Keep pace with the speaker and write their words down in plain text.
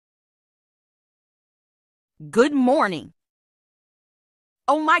Good morning.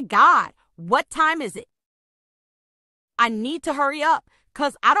 Oh my God, what time is it? I need to hurry up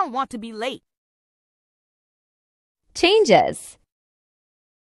because I don't want to be late. Changes.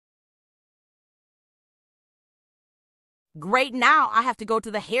 Great, now I have to go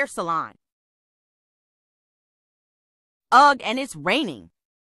to the hair salon. Ugh, and it's raining.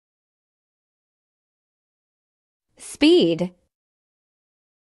 Speed.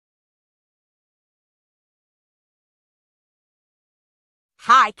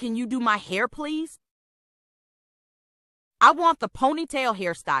 Hi, can you do my hair, please? I want the ponytail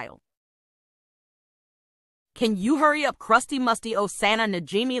hairstyle. Can you hurry up, crusty musty Osana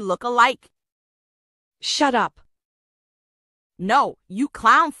Najimi look-alike? Shut up. No, you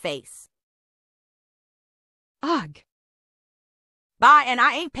clown face. Ugh. Bye, and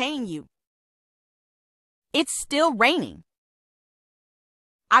I ain't paying you. It's still raining.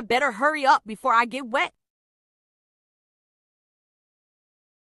 I better hurry up before I get wet.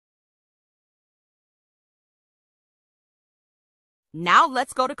 Now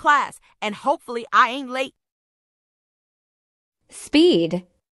let's go to class, and hopefully I ain't late. Speed.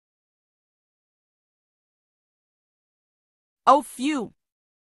 Oh, phew.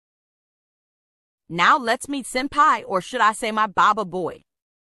 Now let's meet Senpai, or should I say my Baba boy.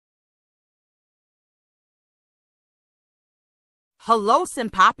 Hello,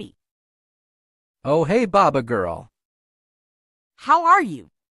 Senpapi. Oh, hey, Baba girl. How are you?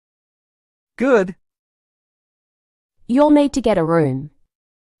 Good. You'll need to get a room.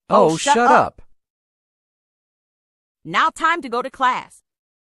 Oh, shut shut up. up. Now time to go to class.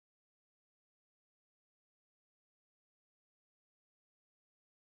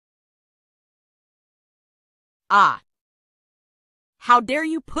 Ah. How dare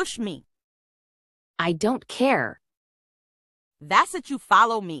you push me? I don't care. That's it, you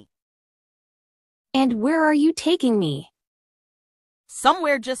follow me. And where are you taking me?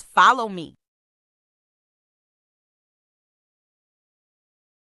 Somewhere, just follow me.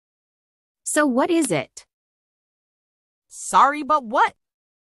 So what is it? Sorry, but what?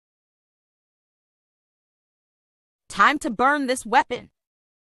 Time to burn this weapon.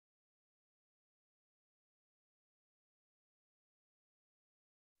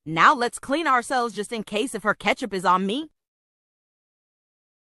 Now let's clean ourselves just in case if her ketchup is on me.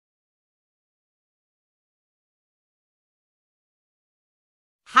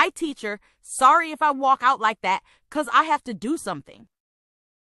 Hi, teacher. Sorry if I walk out like that, 'cause I have to do something.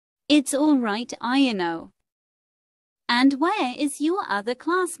 It's all right, Ayano. And where is your other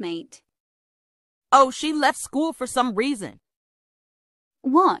classmate? Oh, she left school for some reason.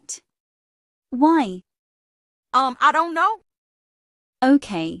 What? Why? I don't know.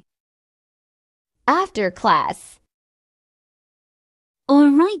 Okay. After class. All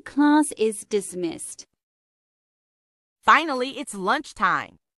right, class is dismissed. Finally, it's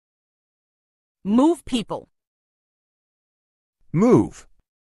lunchtime. Move, people. Move.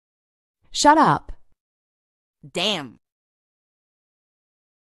 Shut up. Damn.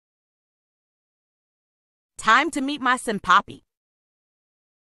 Time to meet my senpapi.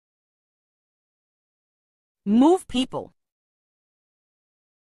 Move, people.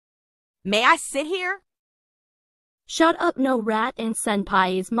 May I sit here? Shut up, no rat, and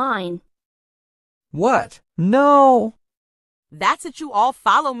senpai is mine. What? No. That's it, you all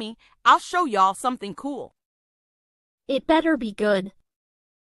follow me. I'll show y'all something cool. It better be good.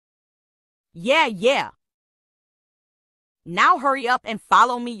 Yeah. Now hurry up and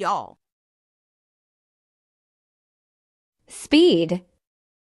follow me, y'all. Speed.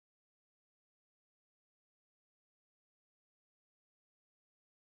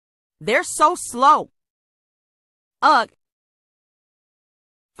 They're so slow. Ugh.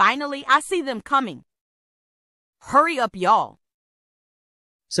 Finally, I see them coming. Hurry up, y'all.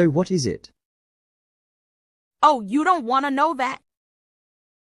 So what is it? Oh, you don't want to know that?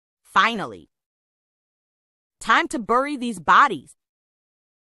 Finally. Time to bury these bodies.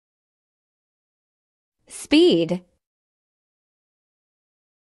 Speed.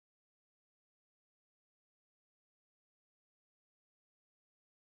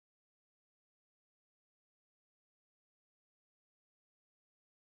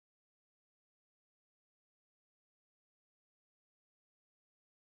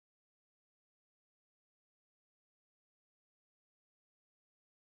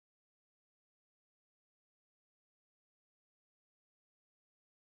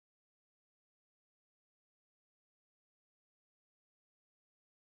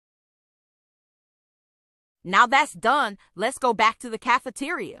 Now that's done, let's go back to the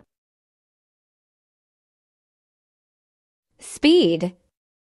cafeteria. Speed.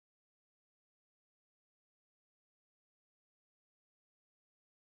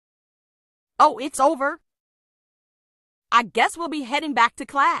 Oh, it's over. I guess we'll be heading back to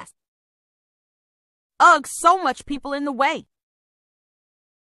class. Ugh, so much people in the way.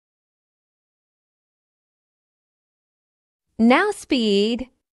 Now speed.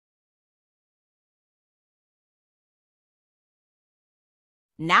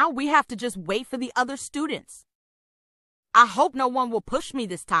 Now we have to just wait for the other students. I hope no one will push me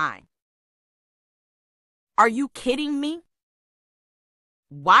this time. Are you kidding me?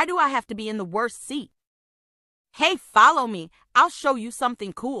 Why do I have to be in the worst seat? Hey, follow me. I'll show you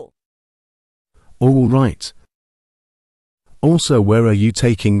something cool. All right. Also, where are you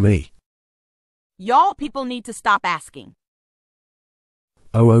taking me? Y'all people need to stop asking.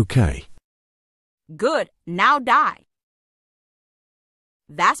 Oh, okay. Good, now die.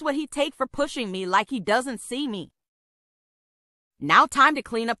 That's what he take for pushing me like he doesn't see me. Now time to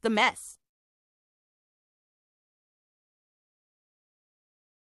clean up the mess.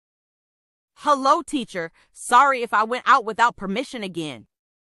 Hello, teacher. Sorry if I went out without permission again.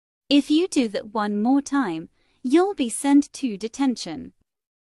 If you do that one more time, you'll be sent to detention.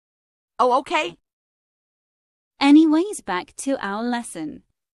 Oh, okay. Anyways, back to our lesson.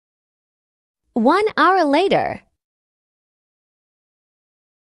 1 hour later.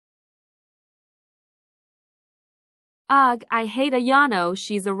 Ugh, I hate Ayano.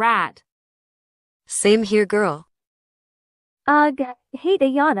 She's a rat. Same here, girl. Ugh, hate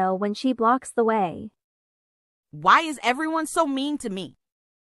Ayano when she blocks the way. Why is everyone so mean to me?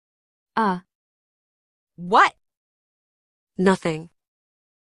 What? Nothing.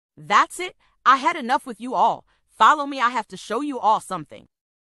 That's it? I had enough with you all. Follow me, I have to show you all something.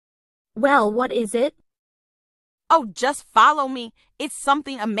 Well, what is it? Oh, just follow me. It's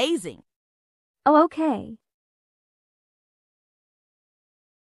something amazing. Oh, okay.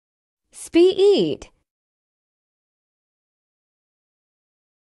 Speed.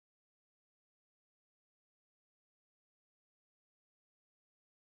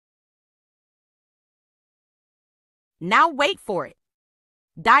 Now wait for it.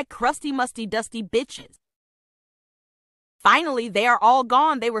 Die crusty, musty, dusty bitches. Finally, they are all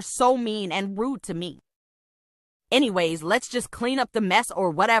gone. They were so mean and rude to me. Anyways, let's just clean up the mess or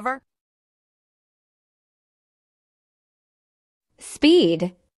whatever.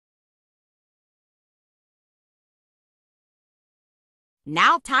 Speed.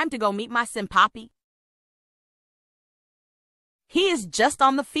 Now time to go meet my senpapi. He is just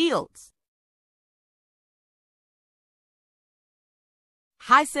on the fields.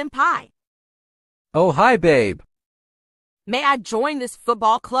 Hi, senpai. Oh, hi, babe. May I join this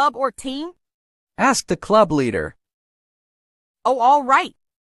football club or team? Ask the club leader. Oh, all right.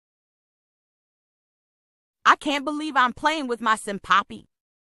 I can't believe I'm playing with my senpapi.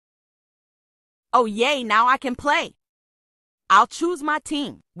 Oh, yay, now I can play. I'll choose my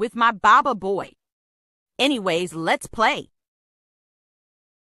team with my Baba boy. Anyways, let's play.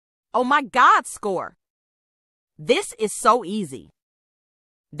 Oh my God, score. This is so easy.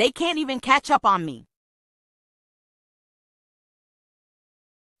 They can't even catch up on me.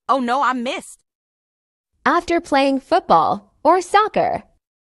 Oh no, I missed. After playing football or soccer.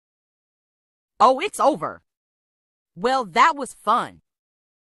 Oh, it's over. Well, that was fun.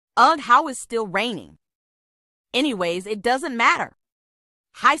 Ugh, how is still raining? Anyways, it doesn't matter.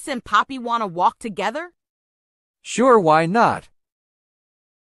 Hi, senpapi, wanna walk together? Sure, why not?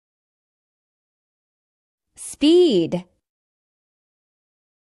 Speed.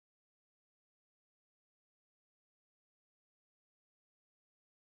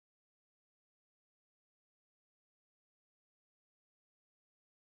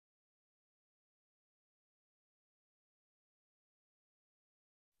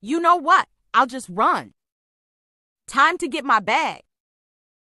 You know what? I'll just run. Time to get my bag.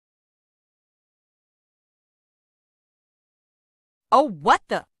 Oh, what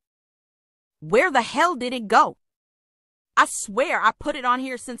the? Where the hell did it go? I swear I put it on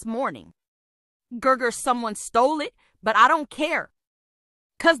here since morning. Gerger, someone stole it, but I don't care.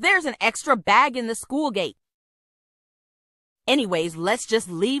 'Cause there's an extra bag in the school gate. Anyways, let's just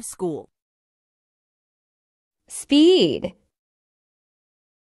leave school. Speed.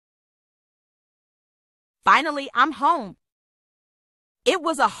 Finally, I'm home. It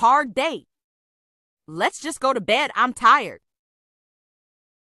was a hard day. Let's just go to bed. I'm tired.